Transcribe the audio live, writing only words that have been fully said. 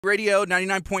Radio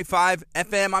 99.5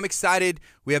 FM. I'm excited.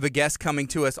 We have a guest coming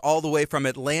to us all the way from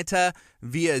Atlanta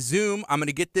via Zoom. I'm going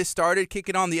to get this started, kick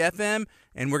it on the FM,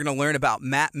 and we're going to learn about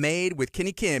Matt Made with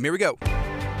Kenny Kim. Here we go.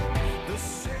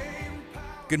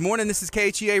 Good morning. This is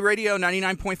KHEA Radio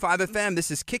 99.5 FM.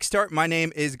 This is Kickstart. My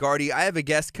name is Gardy. I have a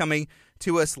guest coming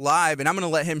to us live, and I'm going to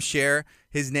let him share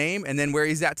his name and then where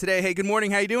he's at today. Hey, good morning.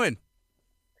 How you doing?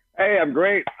 Hey, I'm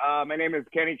great. My name is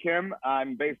Kenny Kim.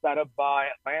 I'm based out of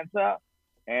Atlanta.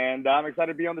 And I'm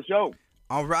excited to be on the show.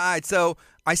 All right. So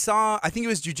I think it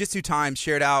was Jiu-Jitsu Times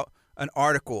shared out an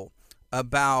article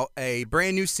about a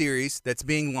brand new series that's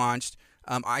being launched.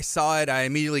 I saw it. I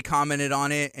immediately commented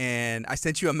on it, and I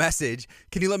sent you a message.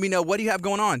 Can you let me know, what do you have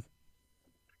going on?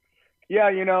 Yeah,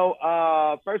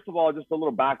 first of all, just a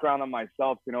little background on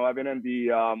myself. I've been in the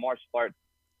martial arts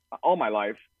all my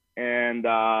life. And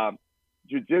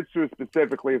Jiu-Jitsu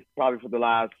specifically is probably for the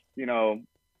last,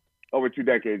 over 2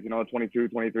 decades, 22,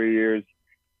 23 years.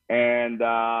 And,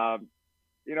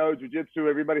 Jiu-Jitsu,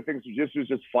 everybody thinks Jiu-Jitsu is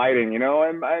just fighting, and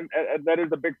that is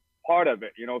a big part of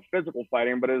it, physical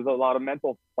fighting, but there's a lot of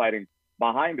mental fighting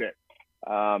behind it.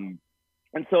 And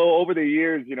so over the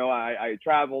years, I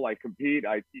travel, I compete,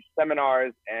 I teach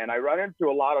seminars, and I run into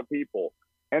a lot of people.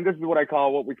 And this is what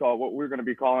what we're going to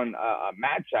be calling a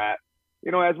mat chat.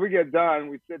 As we get done,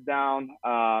 we sit down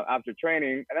after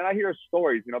training, and then I hear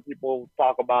stories. People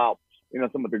talk about,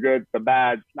 some of the good, the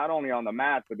bad, not only on the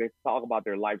mat, but they talk about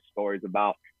their life stories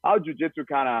about how Jiu-Jitsu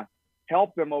kind of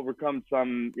helped them overcome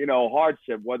some,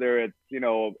 hardship, whether it's,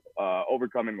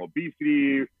 overcoming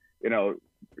obesity,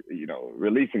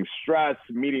 releasing stress,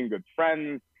 meeting good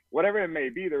friends, whatever it may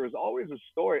be. There was always a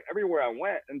story everywhere I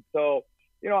went. And so,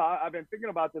 I've been thinking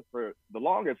about this for the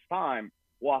longest time.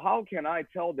 Well, how can I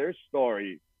tell their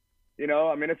story?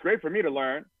 It's great for me to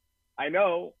learn. I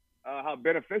know how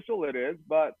beneficial it is,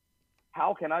 but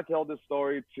how can I tell this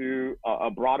story to a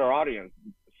broader audience,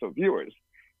 so viewers?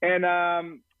 And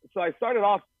so I started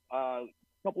off a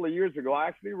couple of years ago. I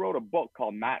actually wrote a book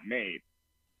called Matt Made.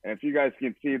 And if you guys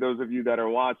can see, those of you that are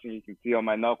watching, you can see on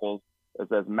my knuckles, it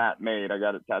says Matt Made. I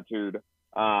got it tattooed.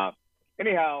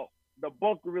 Anyhow, the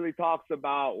book really talks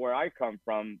about where I come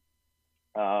from.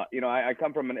 I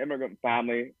come from an immigrant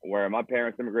family where my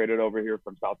parents immigrated over here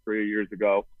from South Korea years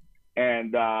ago.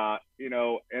 And,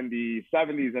 in the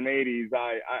 70s and 80s,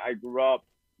 I grew up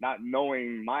not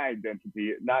knowing my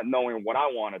identity, not knowing what I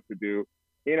wanted to do,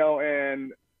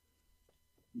 and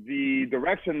the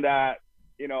direction that,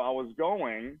 I was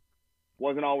going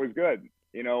wasn't always good.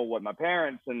 What my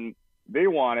parents and they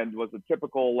wanted was a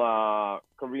typical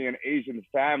Korean Asian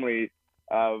family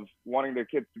of wanting their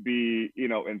kids to be,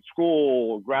 in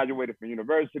school, graduated from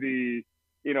university,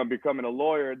 becoming a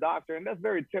lawyer, a doctor. And that's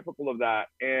very typical of that.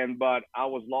 But I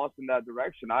was lost in that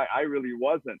direction. I really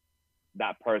wasn't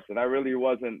that person. I really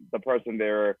wasn't the person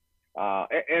there. As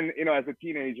a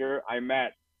teenager, I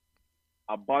met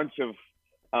a bunch of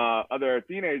other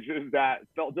teenagers that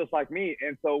felt just like me.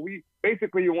 And so we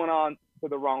basically went on to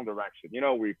the wrong direction.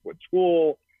 We quit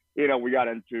school. We got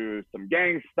into some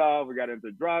gang stuff, we got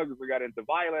into drugs, we got into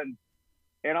violence,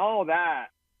 and all that,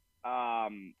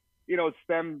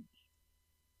 stemmed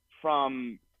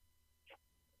from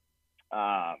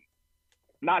not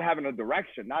having a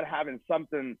direction, not having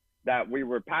something that we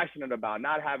were passionate about,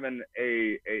 not having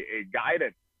a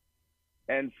guidance.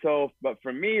 And so, but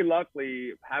for me,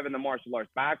 luckily, having the martial arts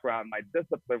background, my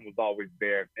discipline was always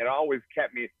there. It always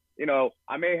kept me,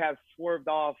 I may have swerved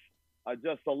off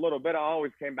just a little bit. I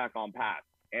always came back on path.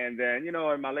 And then,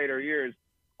 in my later years,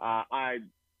 I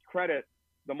credit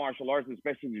the martial arts,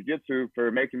 especially Jiu-Jitsu,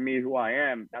 for making me who I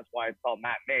am. That's why it's called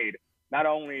Matt Made. Not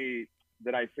only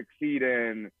did I succeed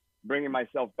in bringing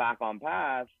myself back on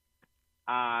path,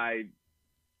 I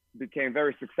became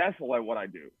very successful at what I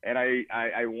do. And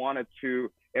I wanted to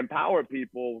empower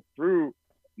people through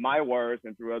my words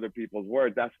and through other people's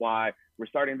words. That's why we're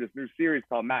starting this new series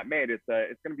called Matt Made. It's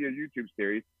going to be a YouTube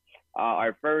series.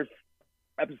 Our first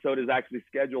episode is actually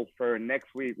scheduled for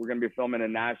next week. We're going to be filming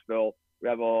in Nashville. We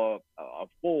have a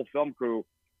full film crew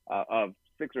of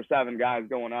 6 or 7 guys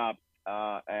going up.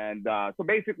 So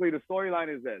basically the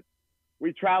storyline is this.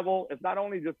 We travel. It's not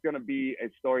only just going to be a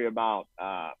story about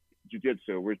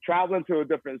Jiu-Jitsu. We're traveling to a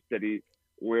different city.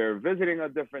 We're visiting a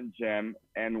different gym,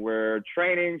 and we're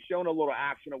training, showing a little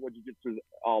action of what Jiu-Jitsu is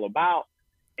all about.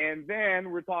 And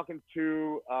then we're talking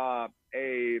to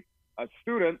a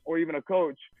student or even a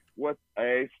coach with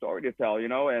a story to tell,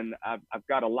 and I've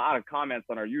got a lot of comments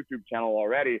on our YouTube channel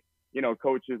already,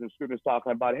 coaches and students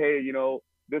talking about, hey,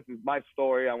 this is my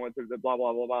story. I went through the blah,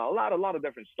 blah, blah, blah, a lot of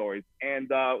different stories. And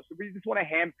so we just want to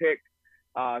handpick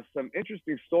some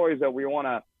interesting stories that we want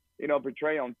to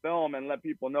portray on film and let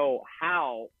people know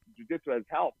how jiu-jitsu has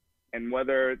helped, and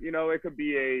whether, it could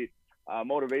be a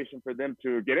motivation for them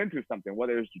to get into something,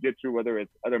 whether it's jiu-jitsu, whether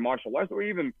it's other martial arts, or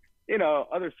even,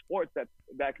 other sports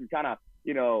that can kind of,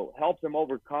 help them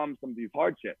overcome some of these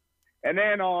hardships. And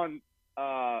then on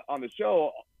the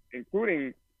show,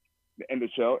 including in the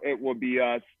show, it will be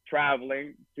us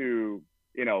traveling to,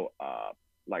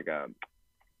 like a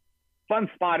fun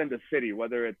spot in the city,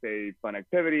 whether it's a fun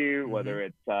activity, whether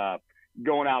it's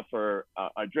going out for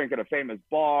a drink at a famous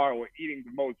bar, or eating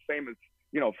the most famous,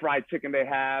 fried chicken they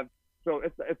have. So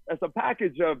it's a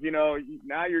package of,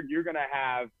 now you're going to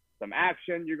have some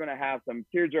action. You're going to have some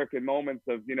tear-jerking moments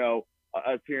of,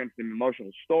 us hearing some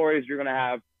emotional stories. You're going to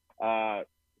have,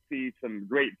 see some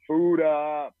great food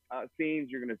scenes.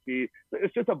 You're going to see,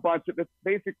 it's just a bunch of, it's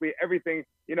basically everything,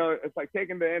 it's like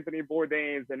taking the Anthony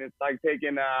Bourdains, and it's like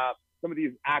taking some of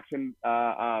these action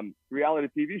reality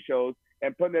TV shows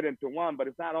and putting it into one. But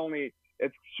it's not only,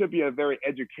 it should be a very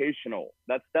educational,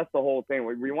 that's the whole thing.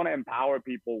 We want to empower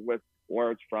people with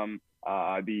words from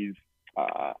these,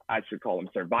 I should call them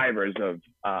survivors of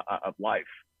life.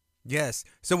 Yes.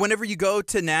 So whenever you go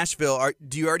to Nashville,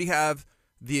 do you already have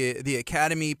the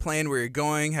academy plan where you're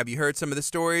going? Have you heard some of the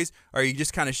stories? Or are you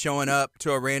just kind of showing up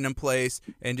to a random place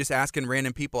and just asking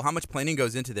random people? How much planning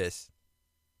goes into this?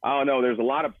 Oh, no, there's a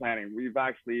lot of planning. We've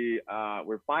actually,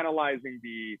 we're finalizing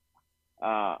the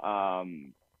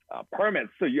permits.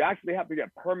 So you actually have to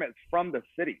get permits from the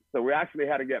city. So we actually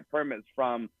had to get permits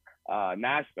from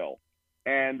Nashville.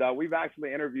 And we've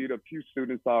actually interviewed a few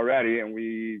students already, and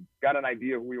we got an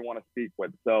idea of who we want to speak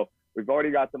with. So we've already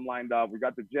got them lined up. We've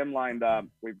got the gym lined up.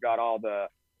 We've got all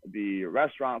the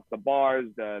restaurants, the bars,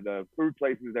 the food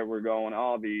places that we're going,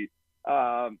 all the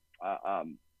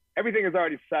everything is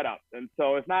already set up. And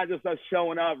so it's not just us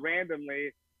showing up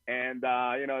randomly. And,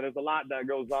 there's a lot that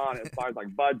goes on as far as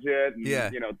like budget and,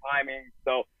 timing.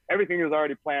 So everything is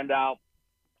already planned out.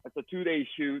 It's a 2-day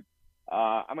shoot.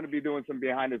 I'm going to be doing some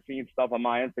behind the scenes stuff on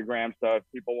my Instagram. So if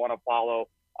people want to follow,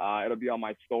 it'll be on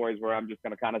my stories, where I'm just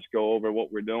going to kind of go over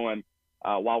what we're doing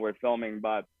while we're filming.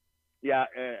 But yeah,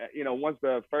 once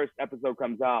the first episode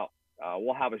comes out,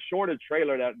 we'll have a shorter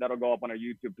trailer that'll go up on our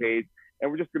YouTube page. And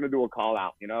we're just going to do a call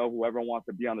out, whoever wants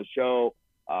to be on the show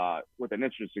with an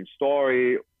interesting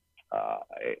story,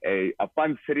 a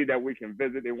fun city that we can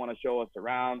visit, they want to show us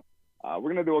around.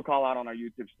 We're going to do a call out on our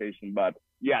YouTube station. But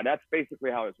yeah, that's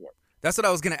basically how it's worked. That's what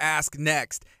I was going to ask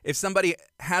next. If somebody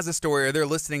has a story, or they're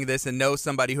listening to this and knows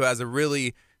somebody who has a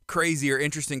really crazy or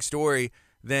interesting story,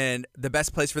 then the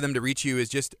best place for them to reach you is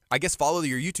just, I guess, follow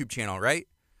your YouTube channel, right?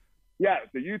 Yeah,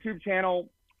 the YouTube channel.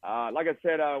 Like I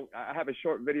said, I have a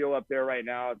short video up there right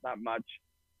now. It's not much.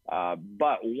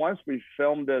 But once we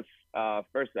film this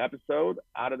first episode,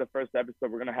 out of the first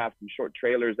episode, we're going to have some short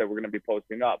trailers that we're going to be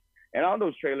posting up. And on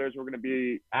those trailers, we're going to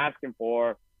be asking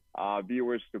for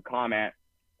viewers to comment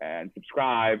and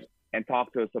subscribe and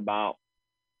talk to us about,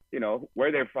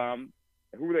 where they're from,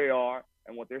 who they are,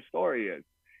 and what their story is.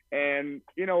 And,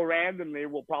 randomly,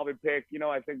 we'll probably pick,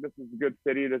 I think this is a good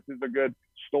city. This is a good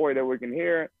story that we can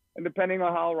hear. And depending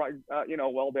on how,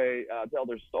 well they tell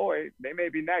their story, they may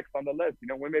be next on the list.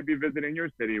 We may be visiting your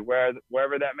city,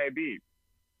 wherever that may be.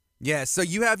 Yeah. So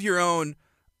you have your own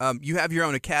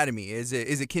academy. Is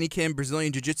it Kenny Kim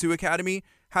Brazilian Jiu-Jitsu Academy?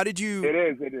 How did you? It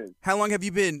is. How long have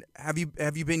you been? Have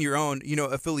you been your own,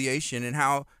 affiliation, and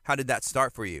how did that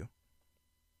start for you?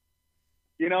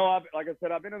 Like I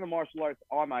said, I've been in the martial arts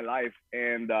all my life,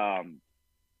 and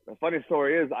the funny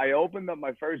story is, I opened up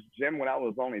my first gym when I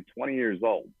was only 20 years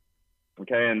old.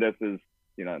 Okay, and this is,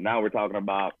 now we're talking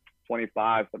about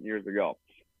 25 some years ago.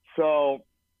 So,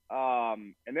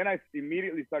 and then I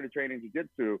immediately started training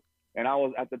jiu-jitsu, and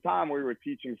at the time we were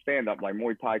teaching stand-up, like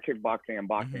Muay Thai, kickboxing, and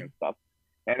boxing and stuff.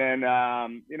 And then,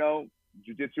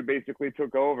 jiu-jitsu basically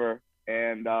took over.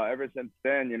 And ever since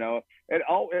then,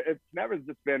 it's never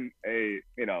just been a,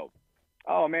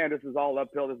 oh man, this is all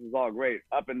uphill, this is all great.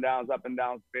 Up and downs,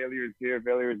 failures here,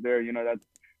 failures there. That's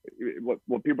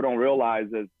what people don't realize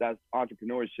is that's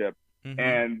entrepreneurship.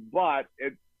 But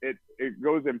it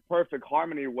goes in perfect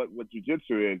harmony with what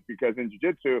jiu-jitsu is, because in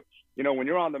jiu-jitsu, when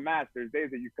you're on the mat, there's days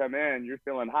that you come in, you're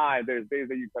feeling high. There's days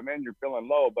that you come in, you're feeling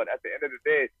low. But at the end of the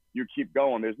day, you keep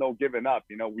going. There's no giving up.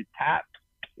 We tap.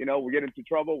 We get into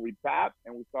trouble, we tap,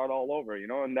 and we start all over,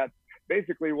 and that's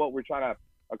basically what we're trying to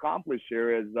accomplish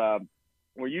here is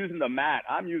we're using the mat.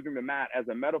 I'm using the mat as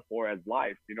a metaphor, as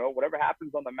life. Whatever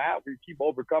happens on the mat, we keep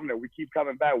overcoming it. We keep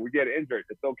coming back. We get injured.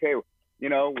 It's okay.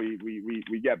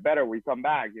 We get better. We come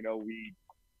back. We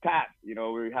tap.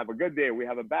 We have a good day. We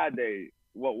have a bad day.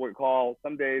 what we call,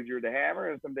 some days you're the hammer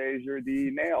and some days you're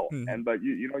the nail. And but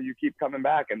you keep coming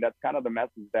back, and that's kind of the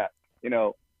message that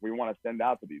we want to send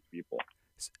out to these people.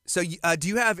 So, do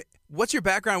you have, what's your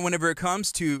background whenever it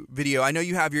comes to video? I know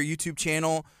you have your YouTube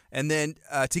channel, and then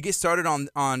to get started on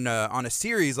a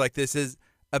series like this is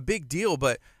a big deal.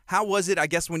 But how was it, I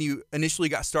guess, when you initially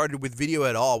got started with video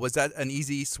at all? Was that an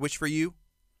easy switch for you?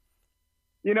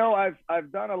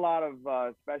 I've done a lot of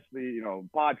especially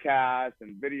podcasts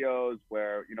and videos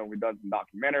where we've done some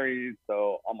documentaries.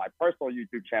 So on my personal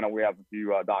YouTube channel, we have a few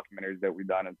documentaries that we've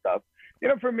done and stuff.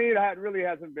 For me, that really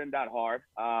hasn't been that hard.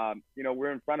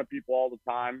 We're in front of people all the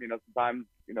time. Sometimes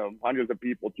hundreds of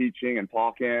people teaching and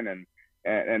talking,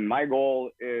 and my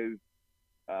goal is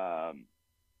to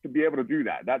be able to do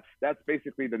that. That's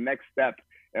basically the next step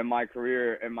in my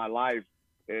career, in my life,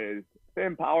 is to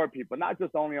empower people, not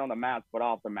just only on the mats, but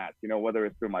off the mats, whether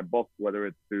it's through my book, whether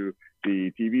it's through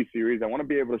the TV series. I want to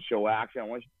be able to show action.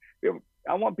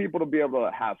 I want people to be able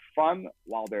to have fun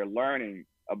while they're learning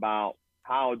about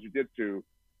how jiu-jitsu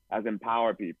has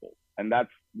empowered people. And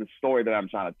that's the story that I'm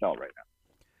trying to tell right now.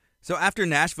 So after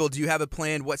Nashville, do you have a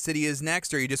plan what city is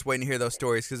next, or are you just waiting to hear those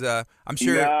stories? Because I'm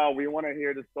sure. No, we want to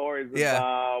hear the stories of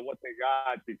what they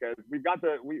got, because we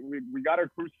got our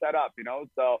crew set up,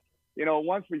 So,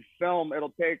 once we film,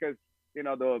 it'll take us,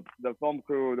 the film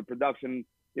crew, the production,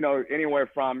 anywhere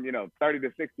from 30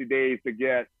 to 60 days to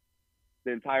get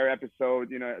the entire episode,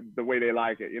 the way they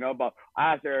like it, But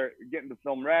after getting the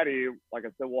film ready, like I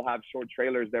said, we'll have short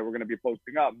trailers that we're going to be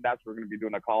posting up. That's where we're going to be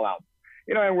doing a call out.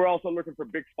 And we're also looking for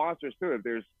big sponsors too. If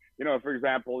there's, for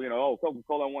example,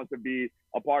 Coca-Cola wants to be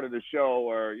a part of the show,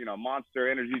 or, Monster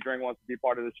Energy Drink wants to be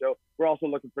part of the show. We're also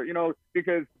looking for,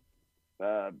 because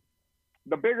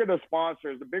the bigger the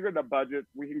sponsors, the bigger the budget,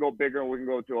 we can go bigger and we can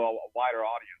go to a wider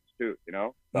audience too,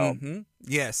 So.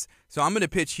 Yes. So I'm going to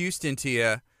pitch Houston to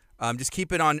you. Just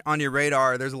keep it on your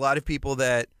radar. There's a lot of people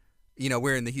that,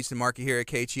 we're in the Houston market here at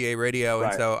KHEA Radio.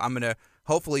 And so I'm going to,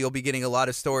 hopefully you'll be getting a lot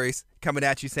of stories coming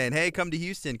at you saying, hey, come to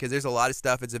Houston, because there's a lot of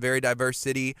stuff. It's a very diverse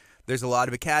city. There's a lot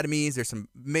of academies. There's some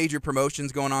major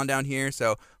promotions going on down here.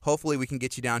 So hopefully we can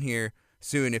get you down here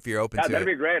soon if you're open to it. That'd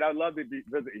be great. I'd love to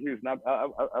visit Houston.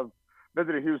 I've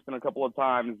visited Houston a couple of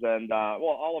times, and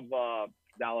all of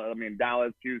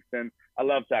Dallas, Houston. I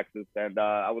love Texas, and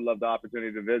I would love the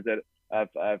opportunity to visit if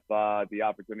the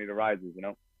opportunity arises,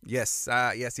 Yes.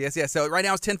 So right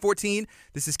now it's 10:14.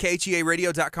 This is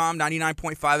KHEARadio.com,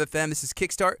 99.5 FM. This is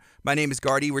Kickstart. My name is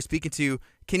Gardy. We're speaking to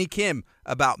Kenny Kim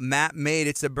about Mat Made.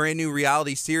 It's a brand new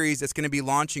reality series that's going to be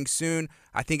launching soon.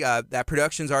 I think that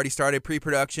production's already started,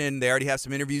 pre-production. They already have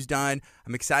some interviews done.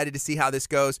 I'm excited to see how this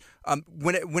goes.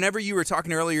 Whenever you were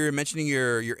talking earlier, you were mentioning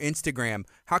your Instagram.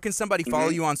 How can somebody follow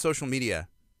you on social media?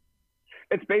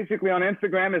 It's basically on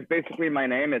Instagram. It's basically my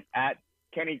name. It's at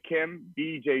Kenny Kim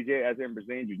BJJ, as in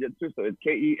Brazilian Jiu-Jitsu. So it's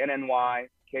KennyKim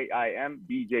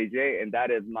BJJ, and that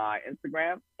is my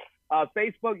Instagram.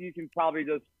 Facebook, you can probably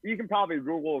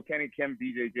Google Kenny Kim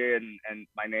BJJ, and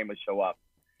my name will show up.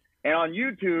 And on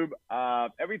YouTube,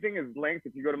 everything is linked.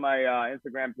 If you go to my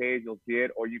Instagram page, you'll see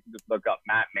it, or you can just look up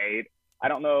Mat Made. I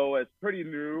don't know, it's pretty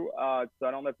new, so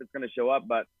I don't know if it's going to show up,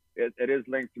 but it is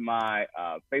linked to my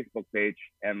Facebook page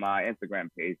and my Instagram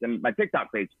page, and my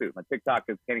TikTok page too. My TikTok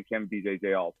is Kenny Kim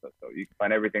BJJ also, so you can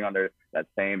find everything under that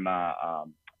same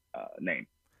name.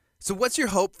 So what's your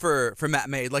hope for Mat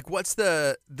Made? Like, what's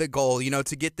the goal,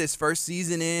 to get this first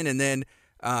season in and then,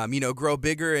 grow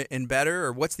bigger and better,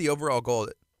 or what's the overall goal?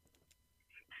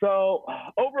 So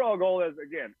overall goal is,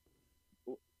 again,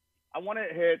 I want to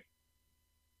hit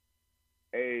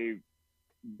a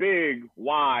big,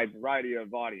 wide variety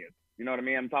of audience. You know what I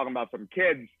mean? I'm talking about from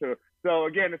kids to, so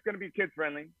again, it's going to be kid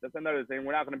friendly. That's another thing.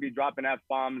 We're not going to be dropping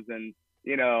F-bombs and,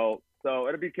 so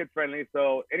it'll be kid friendly.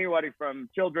 So anybody from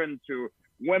children to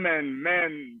women,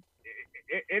 men,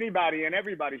 anybody and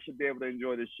everybody should be able to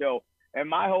enjoy this show. And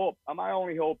my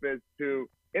only hope is to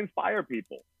inspire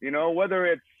people, whether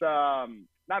it's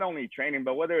not only training,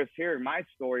 but whether it's hearing my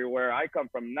story where I come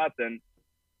from nothing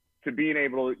to being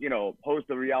able to, host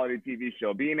a reality TV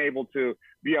show, being able to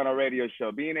be on a radio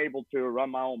show, being able to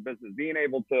run my own business, being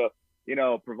able to,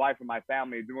 provide for my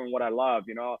family, doing what I love.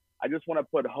 I just want to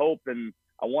put hope, and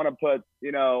I want to put,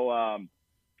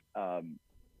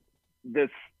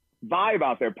 this vibe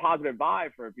out there, positive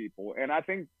vibe for people. And I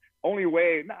think only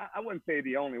way, I wouldn't say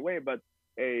the only way, but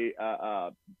the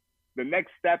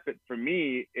next step for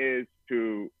me is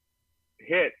to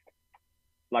hit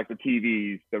like the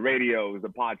TVs, the radios, the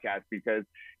podcasts, because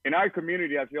in our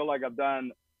community, I feel like I've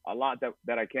done a lot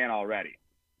that I can already.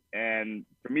 And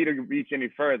for me to reach any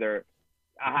further,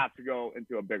 I have to go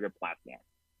into a bigger platform.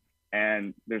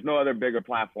 And there's no other bigger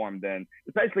platform than,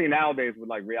 especially nowadays with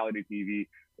like reality TV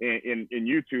in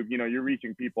YouTube, you know, you're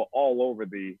reaching people all over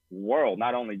the world,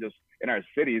 not only just in our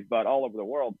cities, but all over the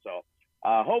world. So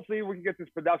hopefully we can get this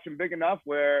production big enough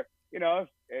where, you know,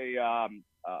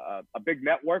 a big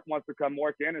network wants to come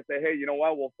work in and say, hey, you know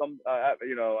what, well,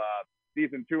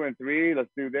 season 2 and 3, let's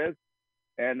do this.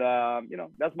 And, you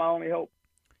know, that's my only hope.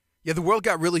 Yeah, the world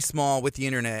got really small with the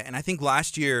internet, and I think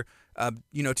last year,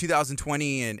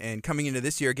 2020 and coming into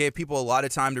this year gave people a lot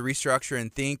of time to restructure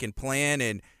and think and plan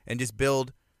and just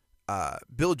build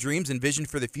dreams and vision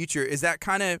for the future. Is that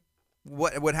kind of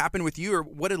what happened with you, or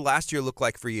what did last year look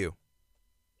like for you?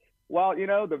 Well, you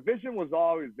know, the vision was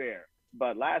always there,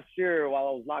 but last year while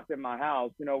I was locked in my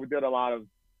house, you know, we did a lot of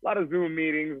Zoom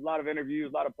meetings, a lot of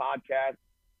interviews, a lot of podcasts,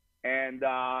 and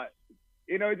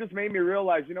you know, it just made me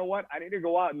realize, you know what, I need to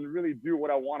go out and really do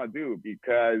what I want to do,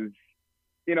 because,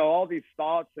 you know, all these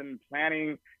thoughts and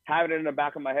planning, having it in the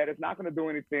back of my head, it's not going to do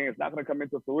anything. It's not going to come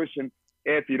into fruition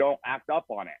if you don't act up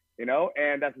on it, you know?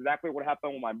 And that's exactly what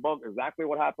happened with my book, exactly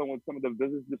what happened with some of the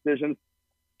business decisions.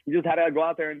 You just had to go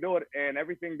out there and do it. And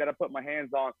everything that I put my hands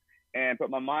on and put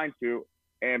my mind to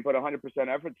and put 100%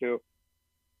 effort to,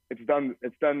 it's done,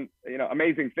 you know,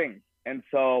 amazing things. And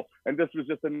so, and this was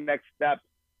just the next step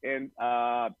in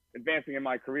advancing in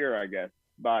my career, I guess.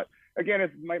 But again,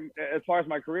 as far as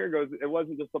my career goes, it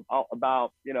wasn't just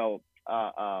about, you know,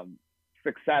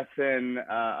 success in,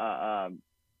 how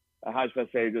should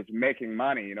I say, just making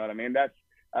money. You know what I mean? That's,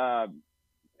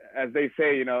 as they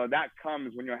say, you know, that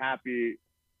comes when you're happy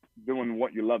doing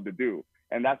what you love to do.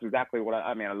 And that's exactly what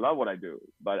I mean, I love what I do,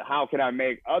 but how can I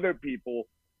make other people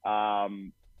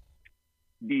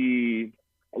be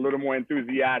a little more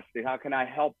enthusiastic? How can I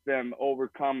help them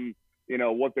overcome, you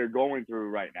know, what they're going through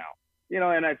right now? You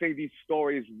know, and I think these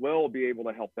stories will be able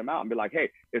to help them out and be like,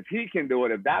 hey, if he can do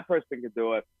it, if that person can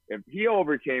do it, if he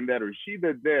overcame that or she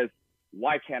did this,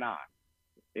 why can't I?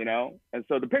 You know? And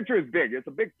so the picture is big. It's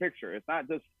a big picture. It's not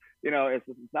just, you know, it's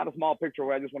not a small picture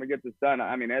where I just want to get this done.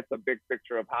 I mean, it's a big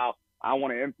picture of how I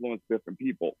want to influence different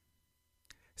people.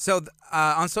 So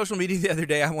on social media the other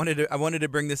day, I wanted to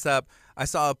bring this up. I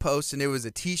saw a post and it was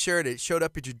a T-shirt. It showed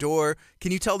up at your door.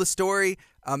 Can you tell the story?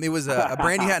 It was a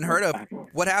brand you hadn't heard of.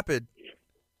 What happened?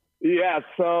 Yeah,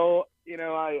 so you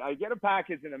know, I get a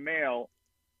package in the mail,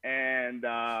 and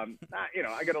you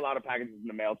know, I get a lot of packages in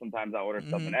the mail. Sometimes I order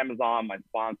stuff on Amazon. My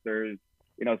sponsors,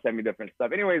 you know, send me different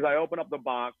stuff. Anyways, I open up the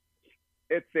box.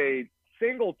 It's a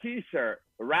single T-shirt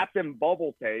wrapped in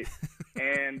bubble tape,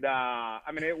 and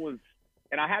I mean, it was.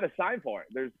 And I had to sign for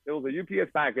it. It was a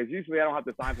UPS package. Usually I don't have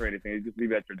to sign for anything. You just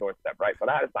leave it at your doorstep, right? But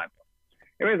I had to sign for it.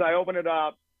 Anyways, I open it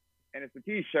up, and it's a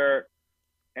T-shirt,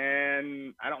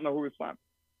 and I don't know who it's from.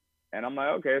 And I'm like,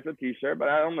 okay, it's a T-shirt, but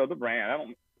I don't know the brand. I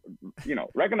don't, you know,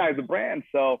 recognize the brand.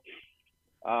 So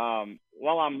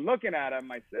while I'm looking at it,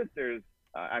 my sister's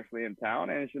actually in town,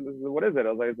 and she says, what is it?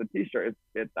 I was like, it's a T-shirt.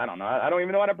 It's I don't know. I don't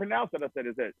even know how to pronounce it. I said,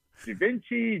 is it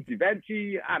Givenchy?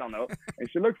 I don't know.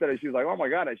 And she looks at it. She's like, oh, my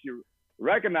God. And she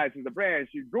recognizes the brand.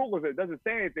 She Googles it, doesn't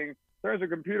say anything, turns her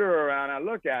computer around. I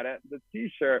look at it, the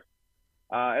T-shirt,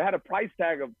 it had a price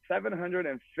tag of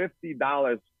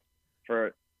 $750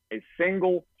 for a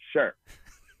single shirt.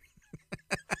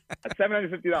 At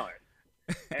 $750.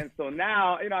 And so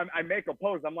now, you know, I make a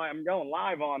post. I'm like, I'm going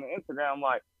live on Instagram. I'm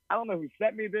like, I don't know who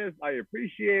sent me this. I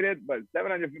appreciate it, but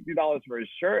 $750 for a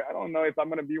shirt. I don't know if I'm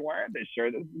going to be wearing this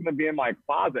shirt. This is going to be in my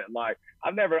closet. Like,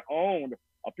 I've never owned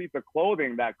a piece of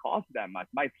clothing that costs that much.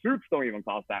 My suits don't even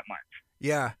cost that much.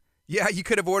 Yeah. Yeah, you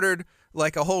could have ordered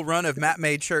like a whole run of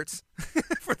Matt-made shirts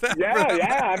for that.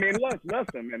 Yeah. I mean,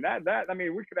 listen, man, that I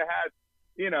mean, we could have had,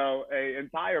 you know, an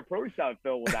entire pro shop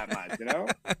filled with that much, you know?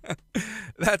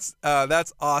 That's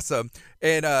awesome.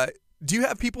 And do you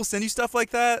have people send you stuff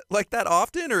like that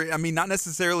often? Or, I mean, not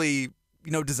necessarily,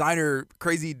 you know,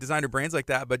 crazy designer brands like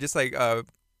that, but just like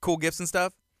cool gifts and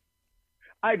stuff?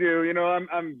 I do. You know,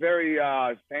 I'm very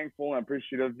thankful and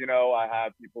appreciative. You know, I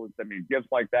have people who send me gifts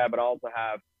like that, but I also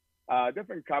have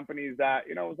different companies that,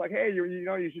 you know, it's like, hey, you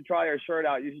know, you should try our shirt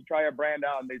out. You should try our brand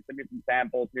out. And they send me some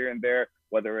samples here and there,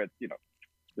 whether it's, you know,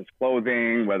 just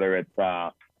clothing, whether it's,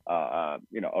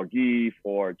 you know, a gi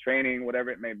for training, whatever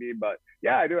it may be. But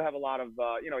yeah, I do have a lot of,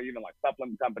 you know, even like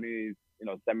supplement companies, you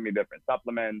know, send me different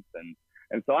supplements.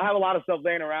 And so I have a lot of stuff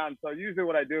laying around. So usually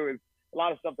what I do is, a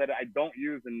lot of stuff that I don't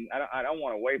use, and I don't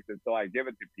want to waste it, so I give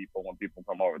it to people when people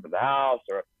come over to the house,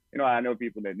 or, you know, I know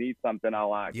people that need something,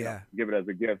 I'll you know, give it as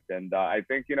a gift. And I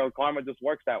think, you know, karma just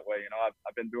works that way. You know,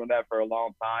 I've been doing that for a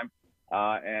long time,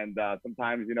 and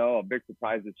sometimes, you know, a big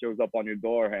surprise that shows up on your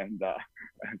door and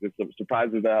just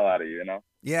surprises the hell out of you, you know?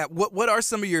 Yeah. What are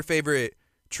some of your favorite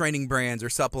training brands or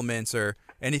supplements or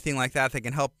anything like that that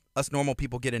can help us normal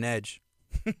people get an edge?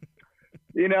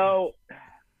 You know,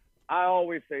 I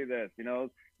always say this, you know,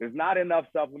 there's not enough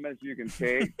supplements you can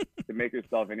take to make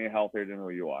yourself any healthier than who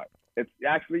you are. It's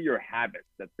actually your habits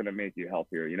that's going to make you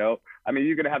healthier, you know? I mean,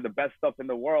 you can have the best stuff in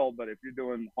the world, but if you're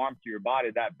doing harm to your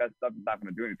body, that best stuff is not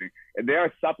going to do anything. And there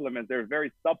are supplements, they're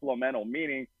very supplemental,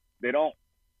 meaning they don't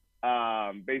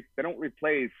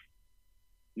replace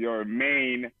your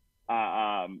main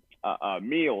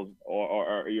meals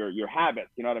or your habits,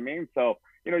 you know what I mean? So,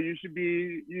 you know, you should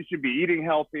be eating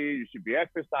healthy, you should be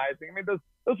exercising. I mean, those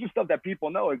are stuff that people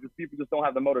know. It's just people just don't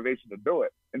have the motivation to do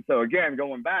it. And so again,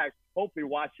 going back, hopefully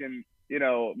watching, you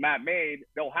know, Matt Made,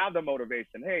 they'll have the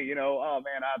motivation. Hey, you know, oh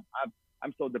man,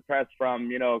 I'm so depressed from,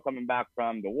 you know, coming back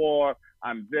from the war.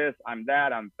 I'm this, I'm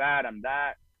that, I'm fat, I'm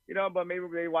that. You know, but maybe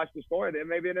they watch the story and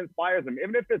maybe it inspires them.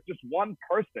 Even if it's just one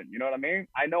person, you know what I mean?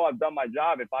 I know I've done my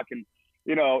job. If I can,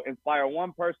 you know, inspire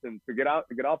one person to get off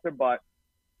their butt,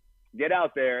 get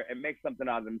out there and make something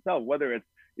out of themselves, whether it's,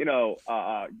 you know,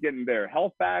 getting their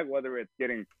health back, whether it's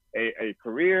getting a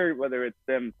career, whether it's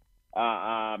them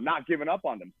not giving up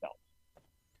on themselves.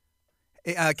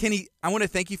 Hey, Kenny, I want to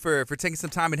thank you for taking some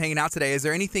time and hanging out today. Is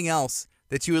there anything else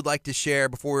that you would like to share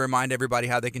before we remind everybody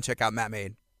how they can check out Matt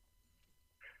Made?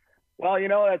 Well, you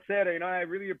know, that's it. You know, I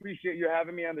really appreciate you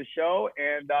having me on the show,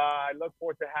 and I look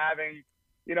forward to having,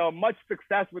 you know, much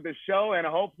success with the show, and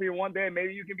hopefully one day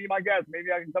maybe you can be my guest.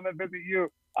 Maybe I can come and visit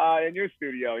you in your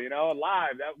studio, you know,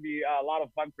 live. That would be a lot of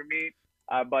fun for me.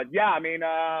 But yeah, I mean,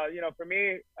 you know, for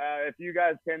me, if you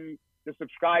guys can just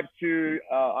subscribe to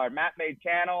our Matt Made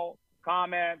channel,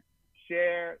 comment,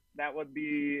 share, that would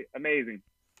be amazing.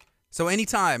 So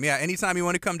anytime you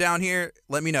want to come down here,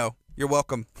 let me know. You're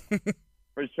welcome.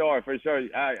 For sure.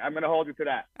 I'm going to hold you to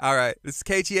that. All right. This is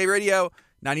KTA Radio,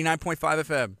 99.5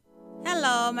 FM.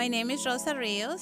 Hello, my name is Rosa Rios.